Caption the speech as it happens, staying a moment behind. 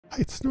Hi,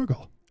 it's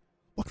Snorgle.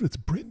 Welcome to this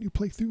brand new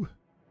playthrough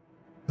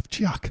of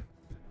Tsioque.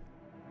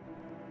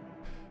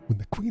 When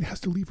the queen has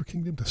to leave her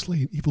kingdom to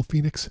slay an evil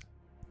phoenix,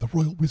 the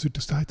royal wizard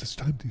decides it's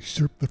time to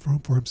usurp the throne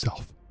for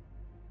himself.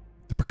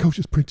 The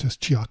precocious Princess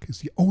Tsioque is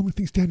the only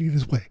thing standing in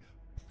his way.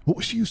 What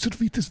will she use to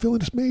defeat this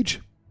villainous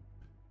mage?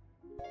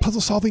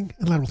 Puzzle solving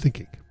and lateral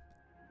thinking.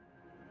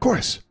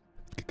 Chorus,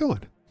 let's get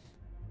going.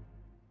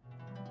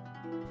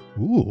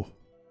 Ooh.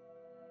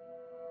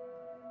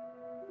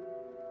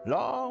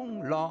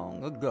 Long,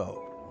 long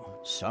ago,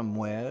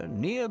 somewhere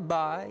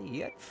nearby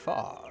yet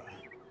far,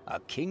 a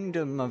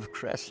kingdom of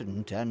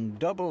crescent and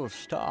double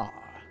star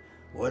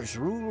was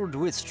ruled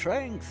with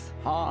strength,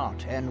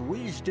 heart, and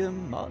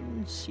wisdom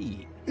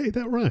unseen. Hey,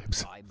 that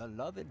rhymes. By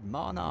beloved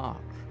monarch,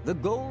 the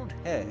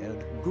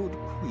gold-haired good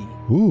queen.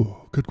 Ooh,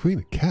 good queen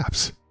in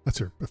caps. That's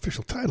her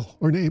official title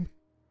or name.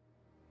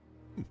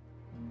 Oh,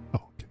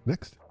 okay,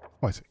 next.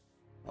 Oh, I see.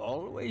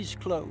 Always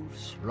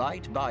close,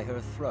 right by her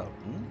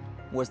throne,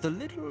 was the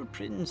little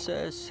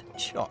princess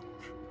Tsioque,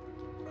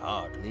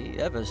 hardly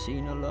ever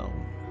seen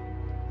alone.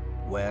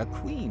 Where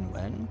queen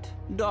went,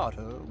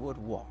 daughter would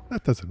walk.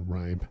 That doesn't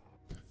rhyme.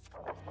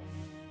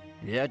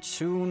 Yet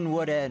soon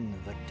would end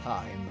the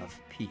time of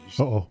peace.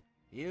 Uh-oh.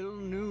 Ill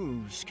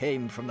news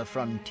came from the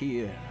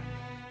frontier.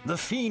 The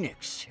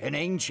phoenix, an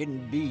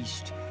ancient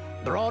beast,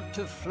 brought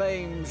to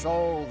flames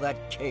all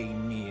that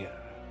came near.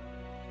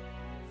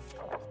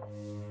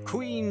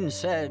 Queen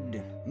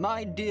said,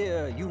 "My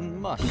dear, you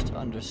must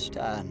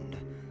understand.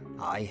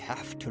 I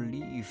have to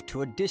leave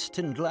to a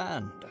distant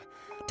land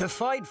to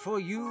fight for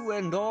you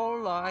and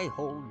all I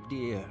hold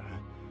dear."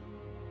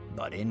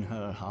 But in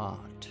her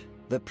heart,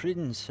 the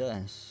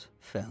princess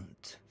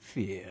felt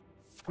fear.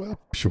 Well,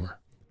 sure.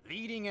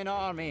 Leading an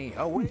army,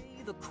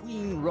 away the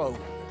queen rode.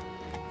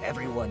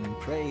 Everyone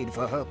prayed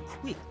for her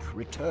quick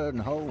return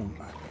home,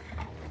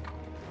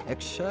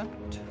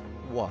 except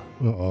one.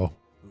 Uh-oh.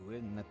 Who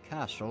in the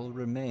castle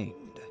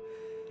remained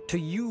to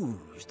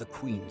use the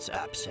queen's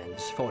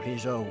absence for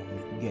his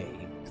own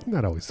gain. Isn't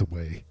that always the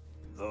way?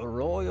 The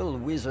royal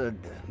wizard,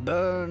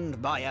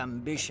 burned by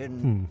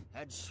ambition,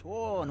 had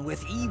sworn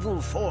with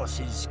evil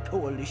forces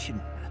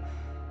coalition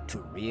to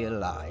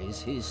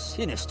realize his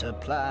sinister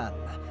plan,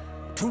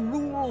 to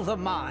rule the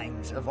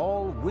minds of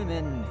all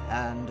women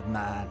and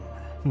man.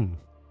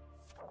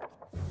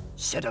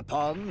 Set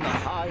upon the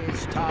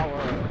highest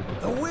tower,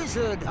 the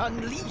wizard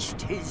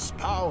unleashed his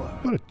power.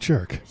 What a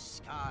jerk. The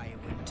sky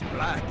went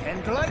black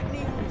and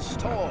lightning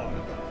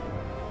stormed.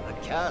 The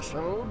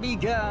castle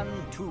began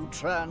to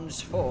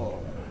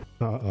transform.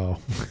 Uh-oh.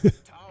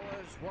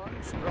 Towers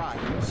once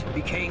bright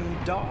became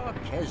dark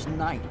as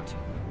night.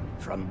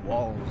 From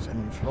walls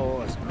and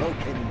floors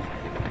broken,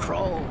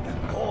 crawled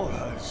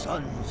horrors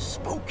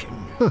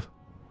unspoken. Huh.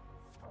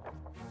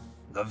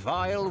 The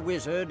vile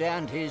wizard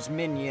and his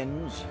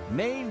minions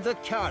made the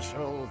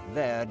castle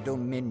their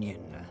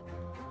dominion.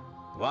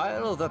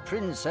 While the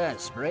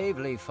princess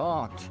bravely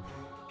fought,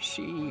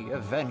 she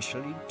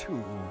eventually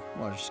too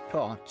was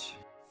caught.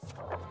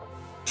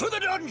 To the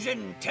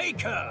dungeon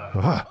take her!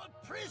 Aha.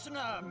 A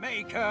prisoner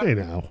make her! Hey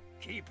now.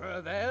 Keep her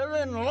there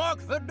and lock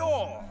the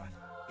door!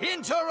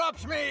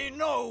 Interrupt me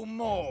no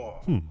more!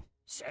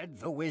 Said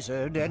the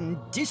wizard and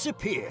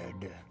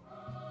disappeared.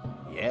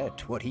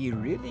 Yet what he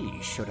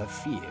really should have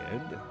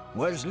feared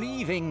was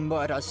leaving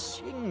but a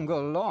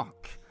single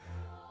lock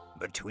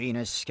between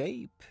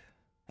escape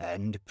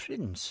and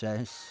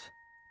Princess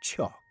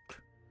Tsioque.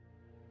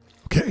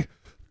 Okay.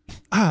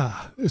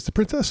 Ah, there's the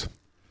princess.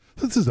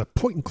 This is a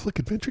point-and-click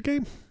adventure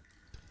game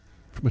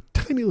from a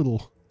tiny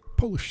little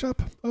Polish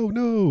shop.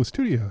 OhNoo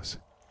Studios.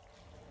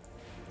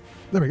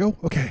 There we go.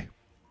 Okay.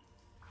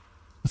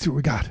 Let's see what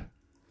we got.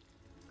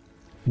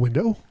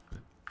 Window?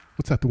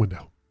 What's at the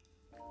window?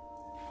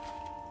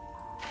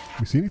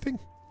 You see anything?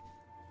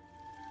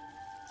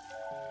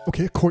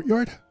 Okay, a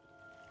courtyard.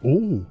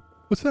 Oh,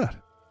 what's that?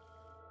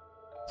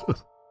 Huh.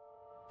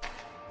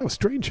 That was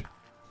strange.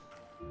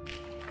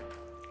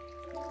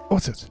 Oh,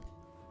 what's this?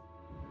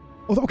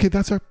 Oh, okay,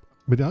 that's our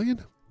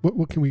medallion.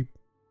 What can we?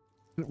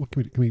 What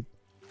can we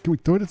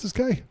throw it at this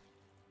guy?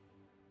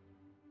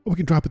 Oh, we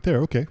can drop it there.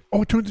 Okay.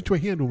 Oh, it turns into a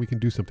hand when we can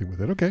do something with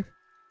it. Okay.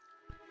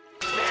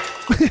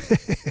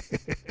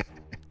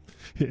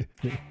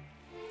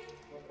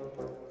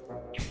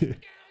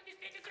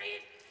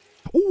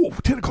 Oh,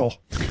 tentacle!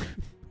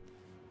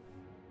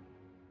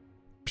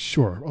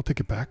 Sure, I'll take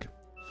it back.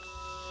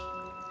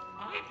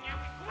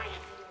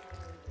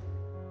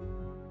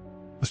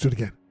 Let's do it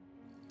again.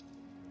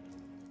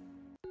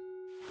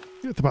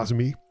 You're at the bottom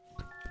of me.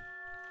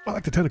 I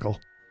like the tentacle.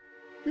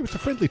 Maybe it's a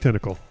friendly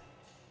tentacle.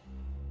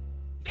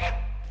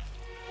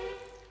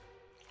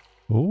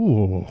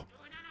 Oh.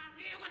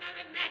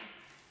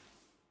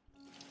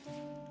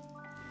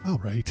 All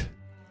right.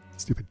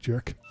 Stupid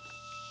jerk.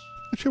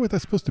 Not sure what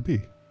that's supposed to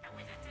be.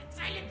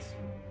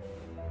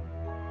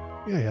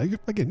 Yeah, you're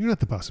not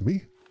the boss of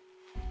me.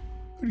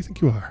 Who do you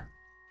think you are?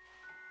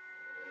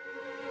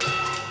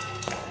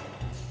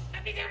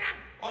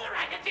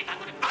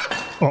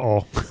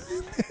 Uh-oh.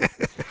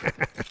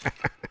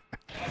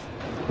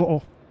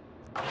 Uh-oh.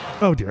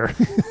 Oh dear.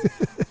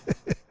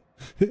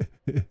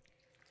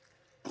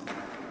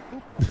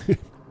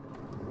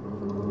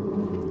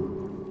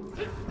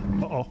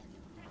 Uh-oh.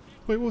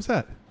 Wait, what was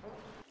that?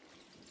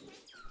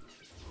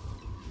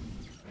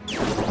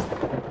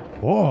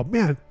 Oh,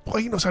 man.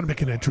 Boy, he knows how to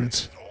make an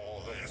entrance.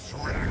 All this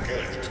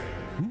racket.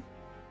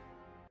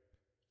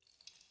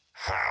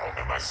 How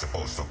am I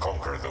supposed to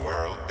conquer the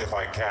world if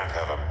I can't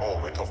have a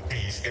moment of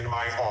peace in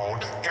my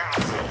own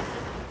castle?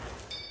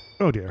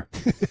 Oh, dear.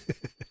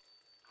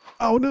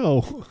 Oh,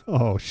 no.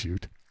 Oh,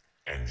 shoot.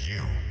 And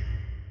you,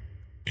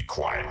 be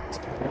quiet.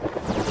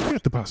 You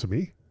got the boss of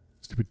me,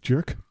 stupid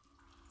jerk.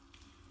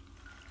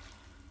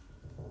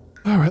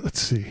 All right, let's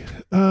see.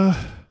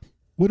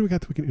 What do we got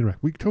that we can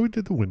interact? We totally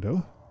did the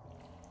window.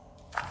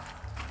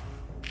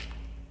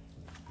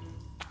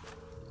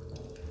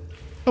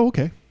 Oh,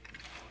 okay.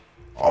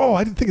 Oh,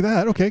 I didn't think of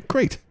that. Okay,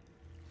 great.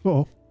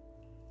 Uh-oh.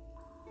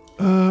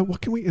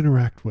 What can we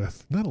interact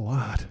with? Not a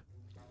lot.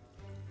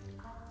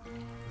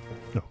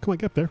 No, come on,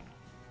 get up there.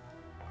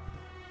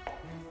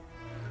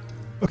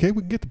 Okay,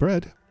 we can get the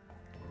bread.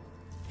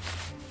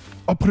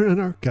 I'll put it in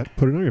our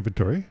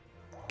inventory.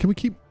 Can we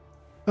keep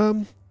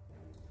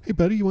hey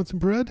buddy, you want some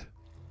bread?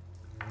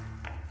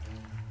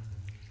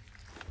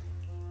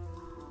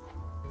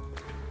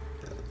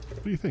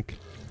 What do you think?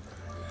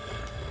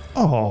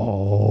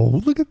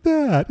 Oh, look at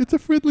that. It's a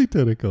friendly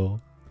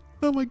tentacle.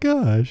 Oh my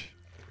gosh.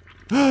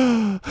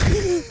 Oh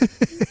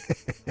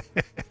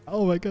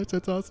my gosh,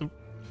 that's awesome.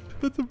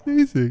 That's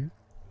amazing.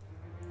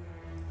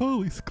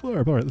 Holy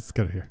sclarb. All right, let's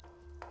get out of here.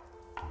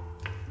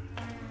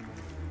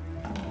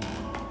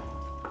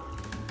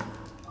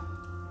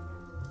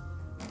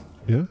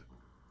 Yeah?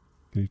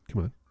 Can you,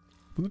 come on.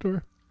 Open the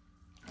door.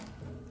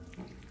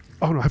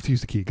 Oh no, I have to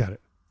use the key. Got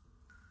it.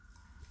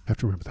 I have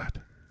to remember that.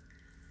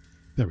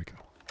 There we go.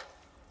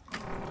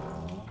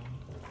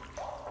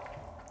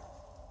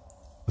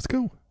 Let's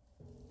go.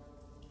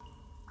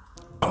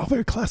 Oh,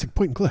 very classic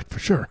point and click for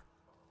sure.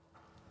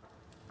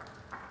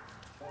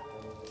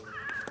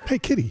 Hey,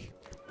 kitty.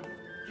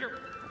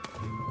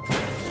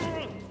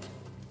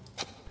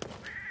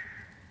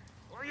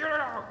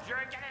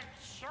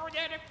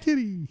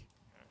 Kitty.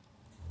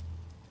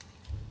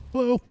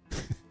 Hello.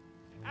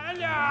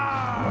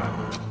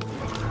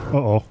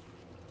 Uh-oh.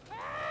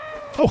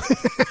 Oh.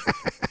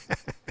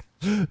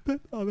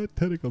 That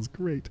tentacle's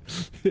great.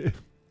 Okay,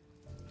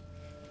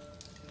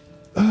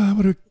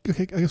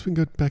 I guess we can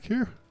go back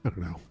here. I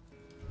don't know.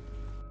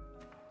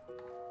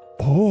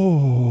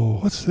 Oh,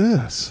 what's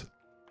this?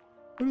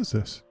 What is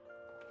this?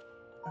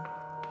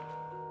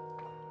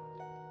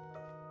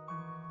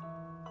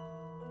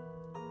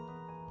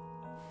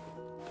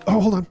 Oh,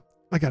 hold on.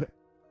 I got it.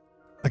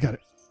 I got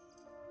it.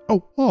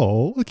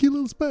 Oh, a cute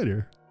little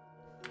spider.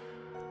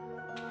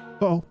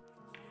 Uh-oh.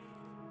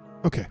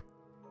 Okay.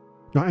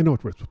 Now I know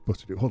what we're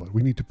supposed to do. Hold on.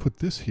 We need to put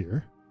this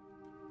here.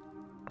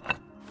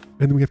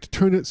 And then we have to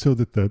turn it so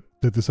that the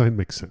design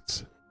makes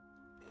sense.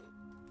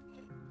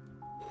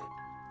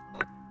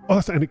 Oh,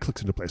 that's, and it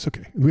clicks into place.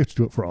 Okay. And we have to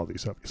do it for all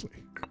these, obviously.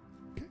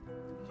 Okay.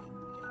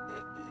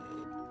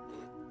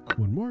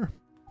 One more.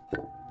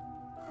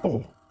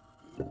 Oh.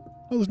 Oh,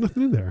 there's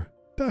nothing in there.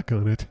 Duck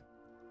on it.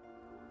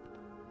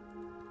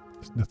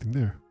 There's nothing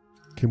there.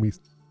 Can we...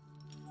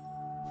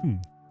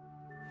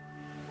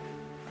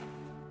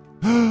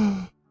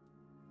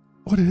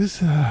 What is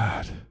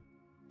that?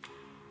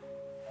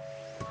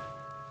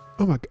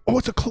 Oh my god. Oh,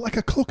 it's like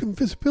a cloak of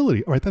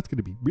invisibility. All right, that's going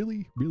to be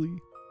really, really,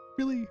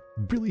 really,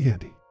 really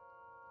handy.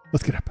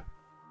 Let's get up.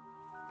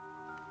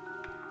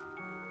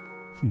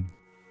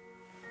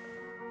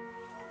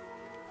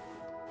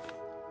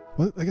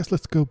 Well, I guess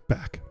let's go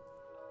back.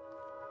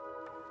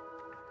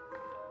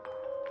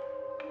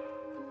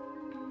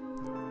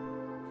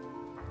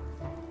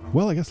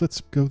 Well, I guess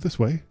let's go this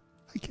way.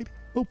 Hi, kitty.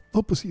 Oh,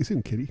 hope we'll see you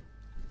soon, kitty.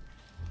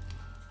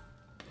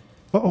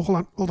 Oh,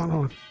 hold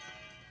on.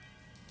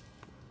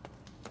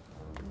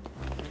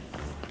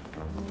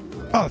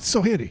 Oh, it's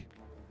so handy.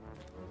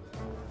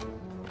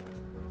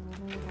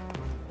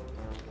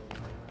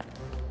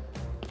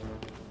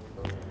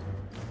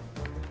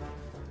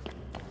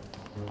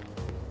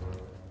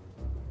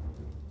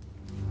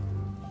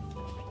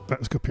 All right,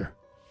 let's go up here.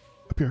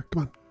 Up here,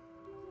 come on.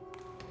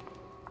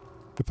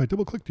 If I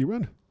double click, do you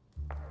run?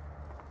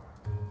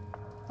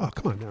 Oh,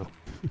 come on now.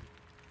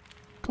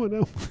 Come on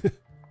now.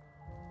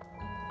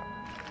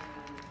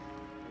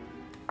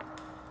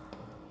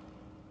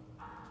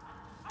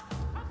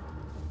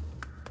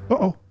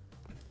 Uh-oh.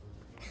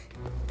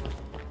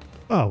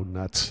 Oh,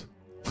 nuts.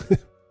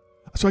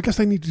 So I guess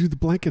I need to do the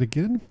blanket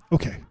again?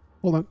 Okay,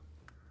 hold on.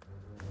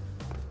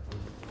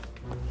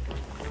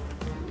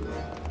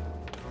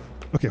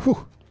 Okay,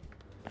 whew.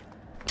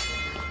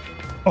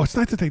 Oh, it's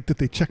nice that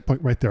they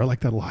checkpoint right there. I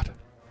like that a lot.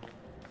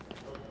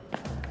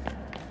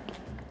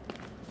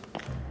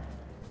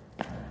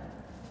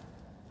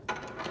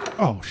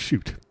 Oh,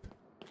 shoot.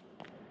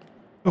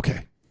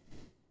 Okay.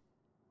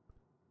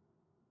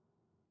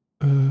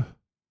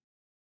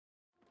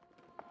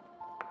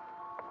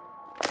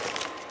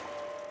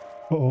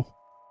 Uh-oh.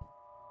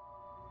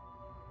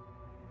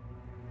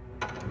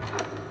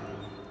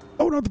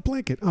 Oh no, the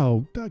blanket.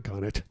 Oh,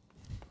 doggone it.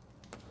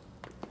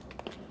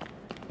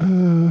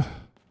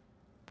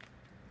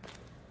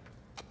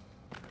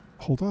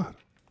 Hold on.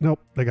 Nope,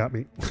 they got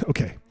me.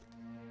 Okay.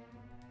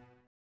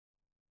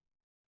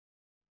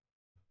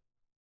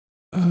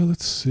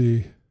 Let's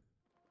see.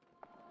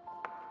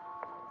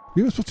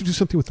 We were supposed to do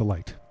something with the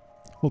light.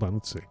 Hold on,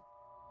 let's see.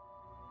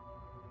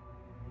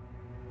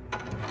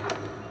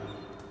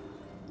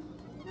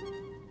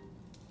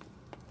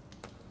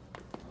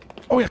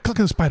 Oh yeah, click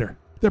on the spider.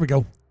 There we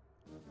go.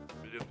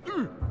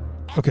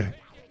 Okay.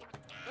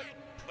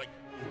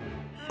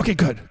 Okay,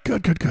 good.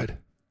 Good, good, good.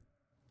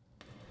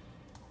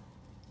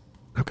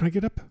 How can I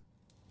get up?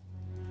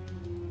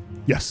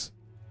 Yes.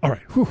 All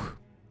right. Whew.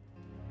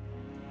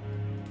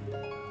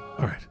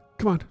 All right.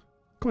 Come on.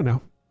 Come on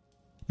now.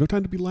 No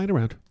time to be lying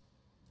around.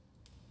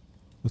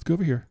 Let's go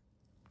over here.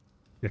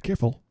 Yeah,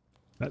 careful.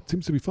 That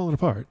seems to be falling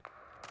apart.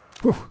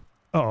 Whew.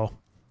 Uh-oh.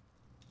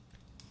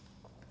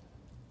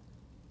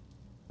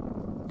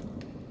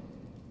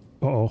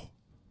 Uh-oh.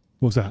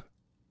 What was that?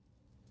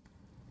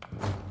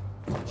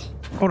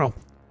 Oh, no.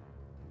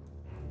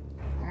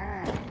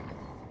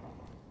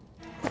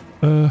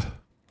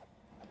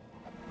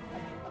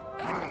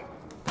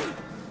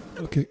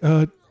 Okay,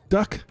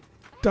 duck.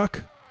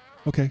 Duck.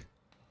 Okay.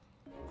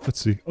 Let's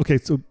see. Okay,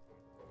 so...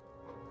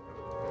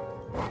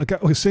 I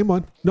got... Okay, same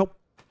one. Nope.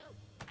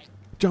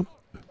 Jump.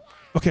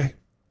 Okay.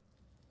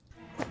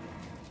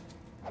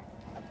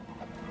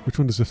 Which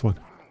one is this one?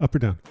 Up or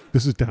down?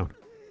 This is down.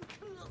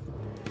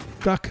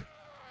 Duck.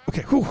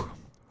 Okay, whew.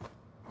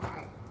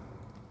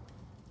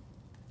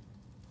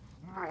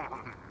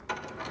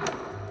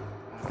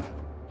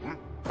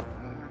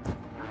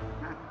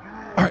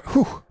 All right,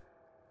 whew.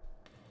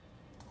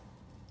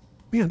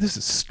 Man, this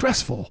is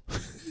stressful.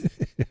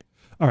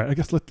 All right, I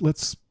guess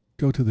let's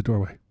go to the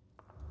doorway.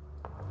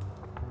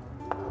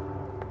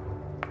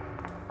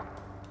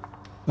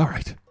 All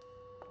right.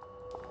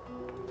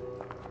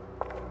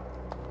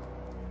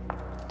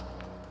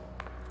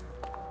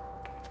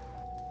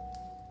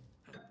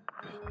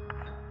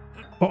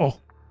 Uh-oh.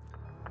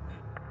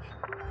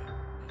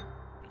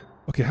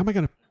 Okay, how am I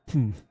gonna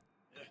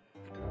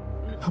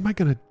How am I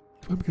gonna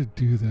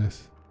do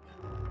this?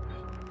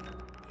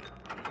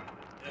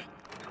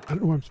 I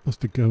don't know where I'm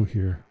supposed to go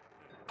here.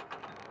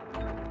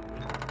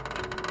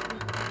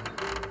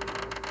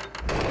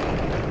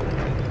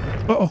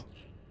 Uh-oh.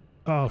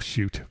 Oh,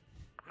 shoot.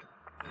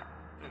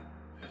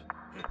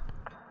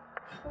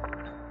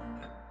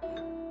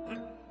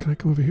 Can I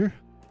come over here?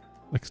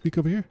 Like sneak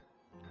over here?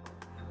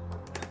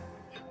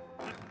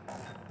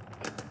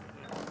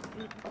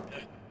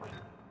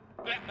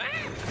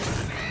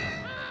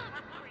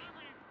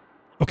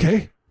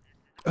 Okay.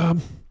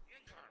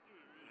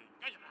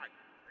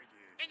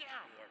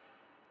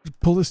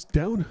 Pull this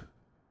down?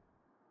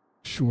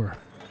 Sure.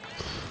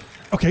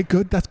 Okay,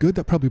 good. That's good.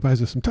 That probably buys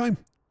us some time.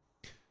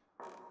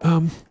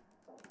 Oh,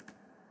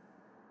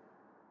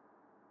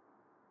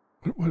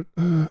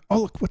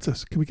 look, what's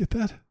this? Can we get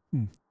that?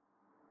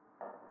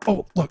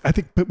 Oh, look, I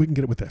think we can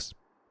get it with this.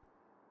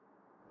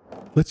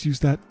 Let's use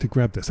that to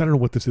grab this. I don't know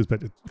what this is,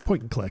 but it's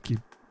point and click. You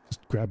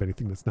just grab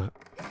anything that's not.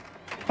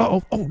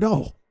 Oh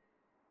no.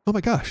 Oh my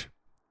gosh.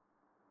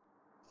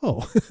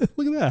 Oh,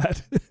 look at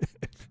that.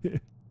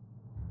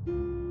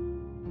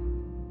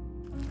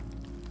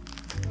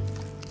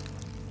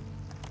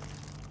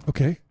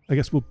 Okay, I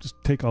guess we'll just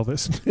take all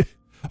this.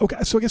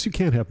 Okay, so I guess you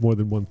can't have more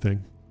than one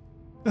thing.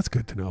 That's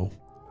good to know.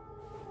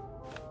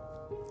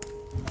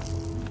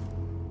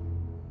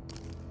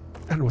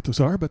 I don't know what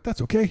those are, but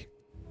that's okay.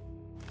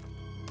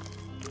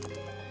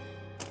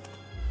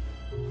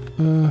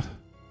 I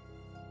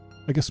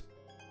guess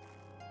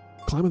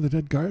climb on the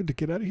dead guard to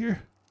get out of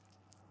here.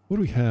 What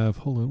do we have?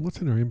 Hold on, what's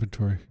in our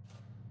inventory?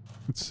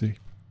 Let's see.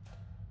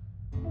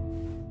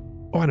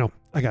 Oh, I know.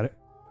 I got it.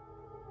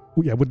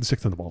 Oh, yeah, wooden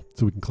sticks on the wall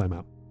so we can climb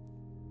out.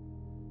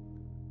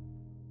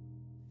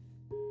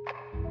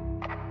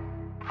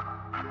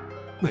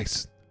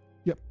 Nice.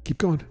 Yep, keep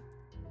going.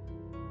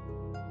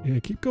 Yeah,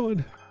 keep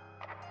going.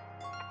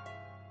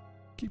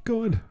 Keep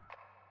going.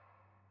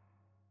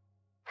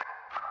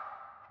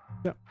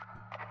 Yep.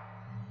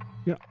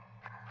 Yep.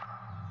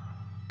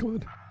 Come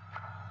on.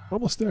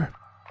 Almost there.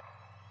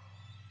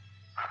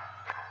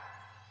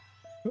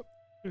 Oh,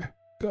 yeah,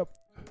 go up.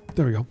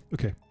 There we go.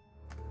 Okay.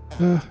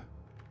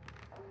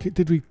 Okay,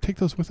 did we take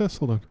those with us?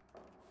 Hold on.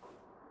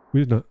 We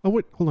did not. Oh,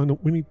 wait. Hold on. No,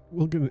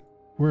 we'll get it.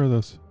 Where are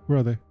those? Where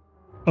are they?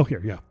 Oh,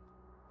 here. Yeah.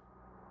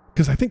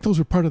 Because I think those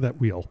were part of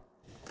that wheel.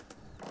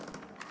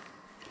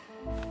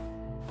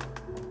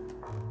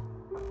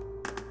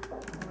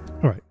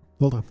 All right.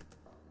 Hold on.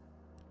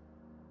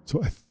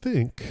 So I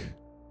think...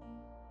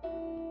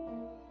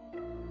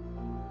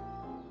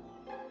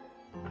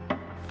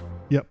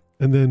 Yep.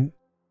 And then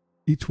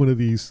each one of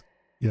these,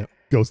 yeah,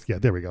 goes, yeah,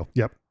 there we go.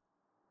 Yep.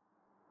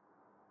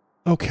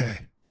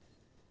 Okay.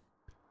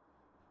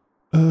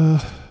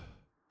 Hold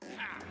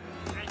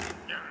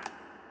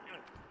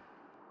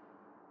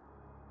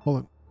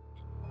on.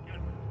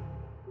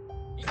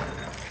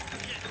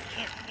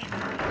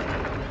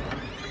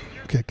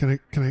 Okay,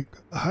 can I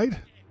hide?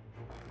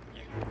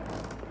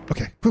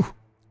 Okay, whew.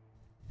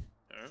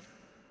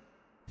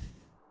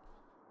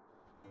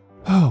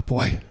 Oh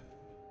boy.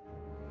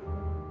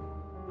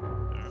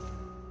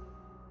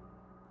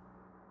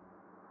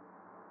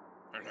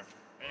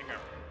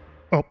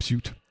 Oh,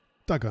 shoot.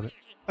 Doggone it.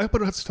 I hope I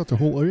don't have to start the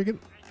whole area again.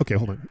 Okay,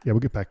 hold on. Yeah,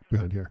 we'll get back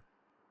behind here.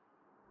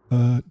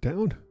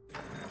 Down.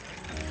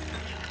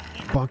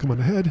 Bonk him on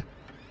the head.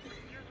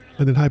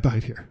 And then hide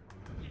behind here.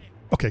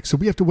 Okay, so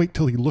we have to wait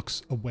till he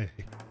looks away.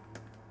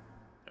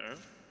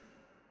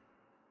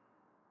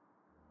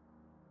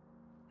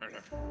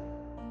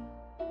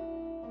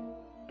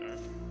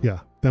 Yeah,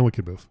 then we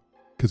can move.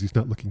 Because he's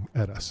not looking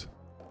at us.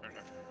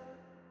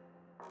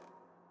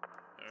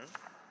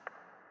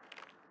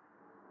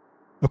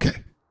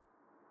 Okay.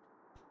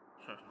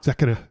 Is that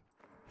gonna...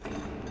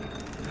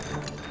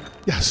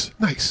 Yes,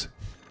 nice.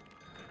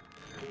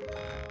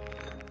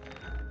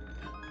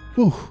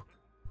 Whoa.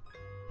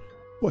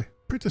 Boy,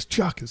 Princess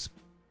Tsioque is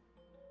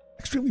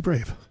extremely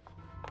brave.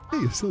 Hey,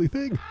 you silly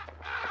thing.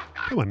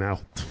 Come on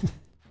now.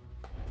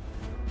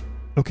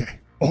 Okay.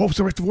 Oh,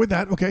 so we have to avoid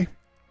that. Okay.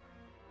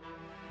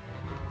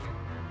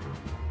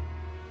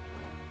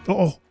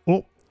 Oh,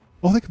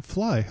 they can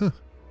fly, huh?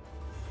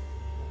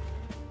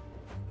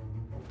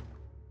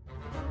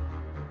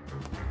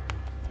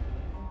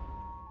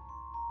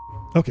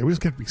 Okay, we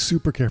just got to be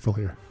super careful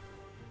here.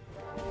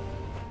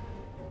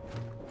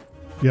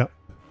 Yeah.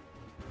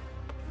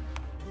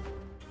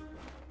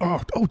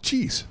 Oh,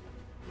 jeez.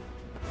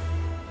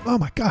 Oh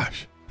my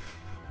gosh.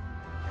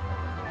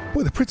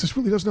 Boy, the princess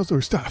really does know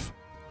her stuff.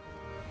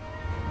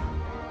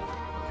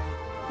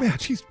 Man,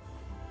 she's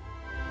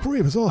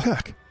brave as all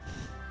heck.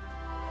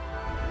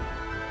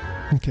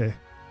 Okay.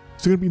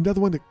 Is there going to be another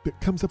one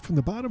that comes up from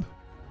the bottom?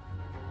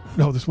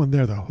 No, there's one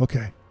there, though.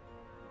 Okay.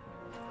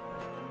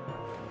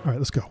 All right,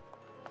 let's go.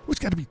 We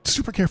just got to be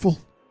super careful.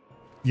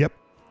 Yep.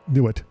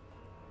 Knew it.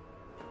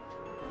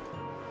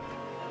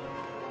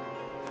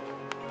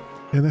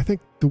 And I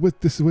think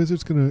this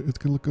wizard's gonna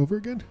look over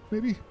again,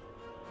 maybe?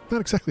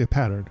 Not exactly a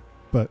pattern,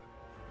 but...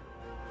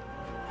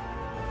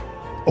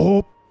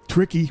 Oh,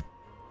 tricky.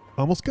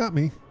 Almost got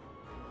me.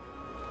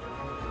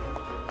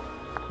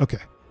 Okay.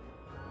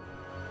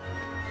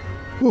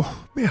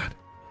 Oh, man.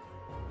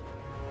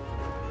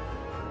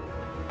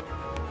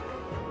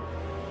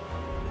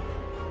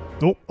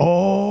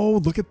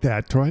 Oh, look at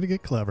that. Trying to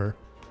get clever.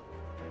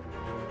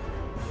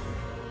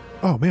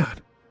 Oh, man.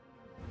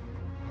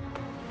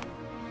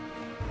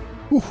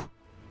 Whew.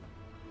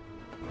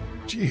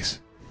 Jeez.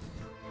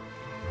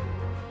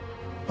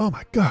 Oh,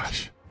 my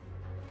gosh.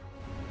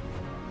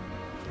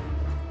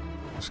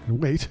 Just going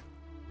to wait.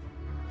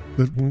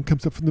 The one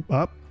comes up from the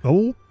up.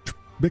 Oh,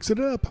 mix it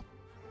up.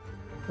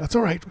 That's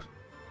all right.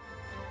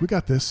 We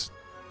got this.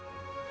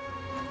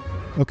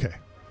 Okay.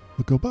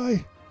 We'll go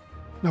by.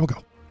 Now we'll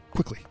go.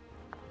 Quickly.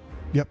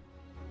 Yep.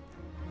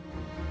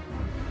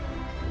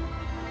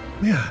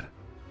 Man.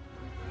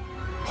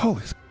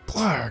 Holy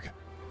Blarg.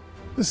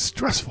 This is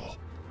stressful.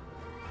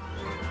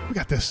 We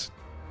got this.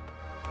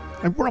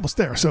 And we're almost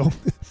there, so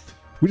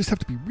we just have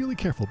to be really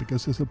careful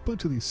because there's a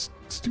bunch of these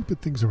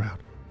stupid things around.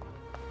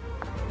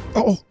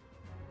 Oh!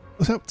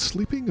 Was that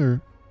sleeping or...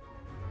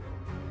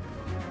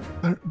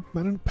 I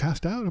don't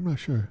passed out? I'm not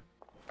sure.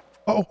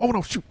 Oh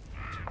no, shoot.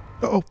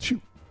 Oh,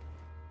 shoot.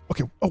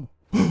 Okay, oh.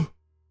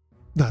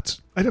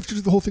 Nuts. I'd have to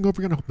do the whole thing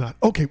over again. I hope not.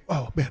 Okay,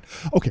 oh man.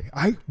 Okay,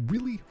 I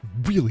really,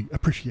 really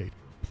appreciate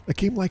a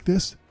game like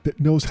this that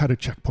knows how to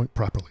checkpoint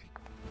properly.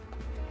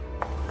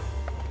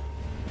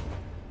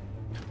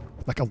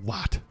 Like a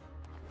lot.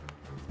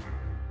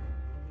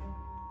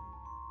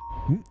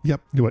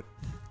 Yep, knew it.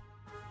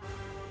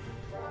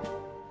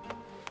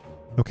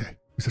 Okay,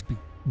 we just have to be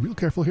real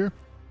careful here.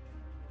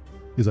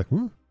 He's like,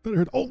 better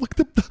hurt. Oh, look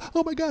at the,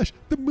 oh my gosh,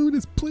 the moon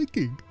is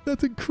blinking.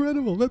 That's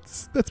incredible.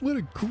 That's what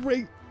a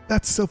great,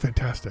 that's so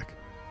fantastic.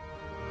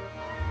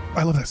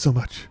 I love that so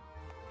much.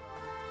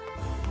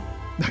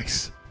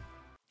 Nice.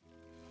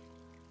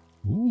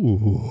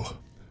 Ooh,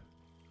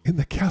 in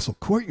the castle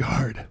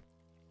courtyard.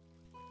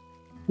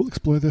 We'll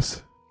explore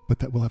this, but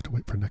that we'll have to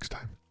wait for next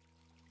time.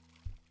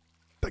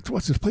 Thanks for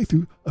watching this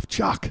playthrough of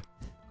Tsioque.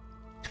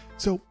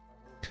 So,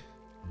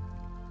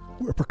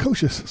 we're a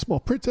precocious small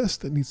princess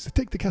that needs to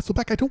take the castle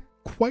back. I don't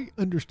quite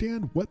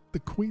understand what the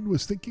queen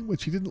was thinking when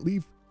she didn't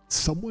leave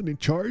someone in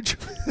charge.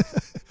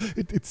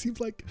 It seems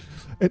like,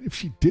 and if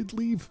she did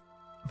leave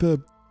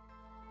the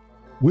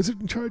wizard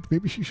in charge,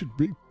 maybe she should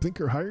rethink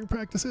her hiring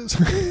practices.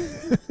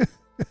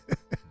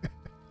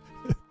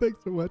 Thanks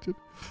for watching.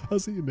 I'll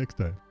see you next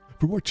time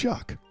for more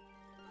Tsioque.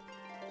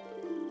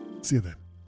 See you then.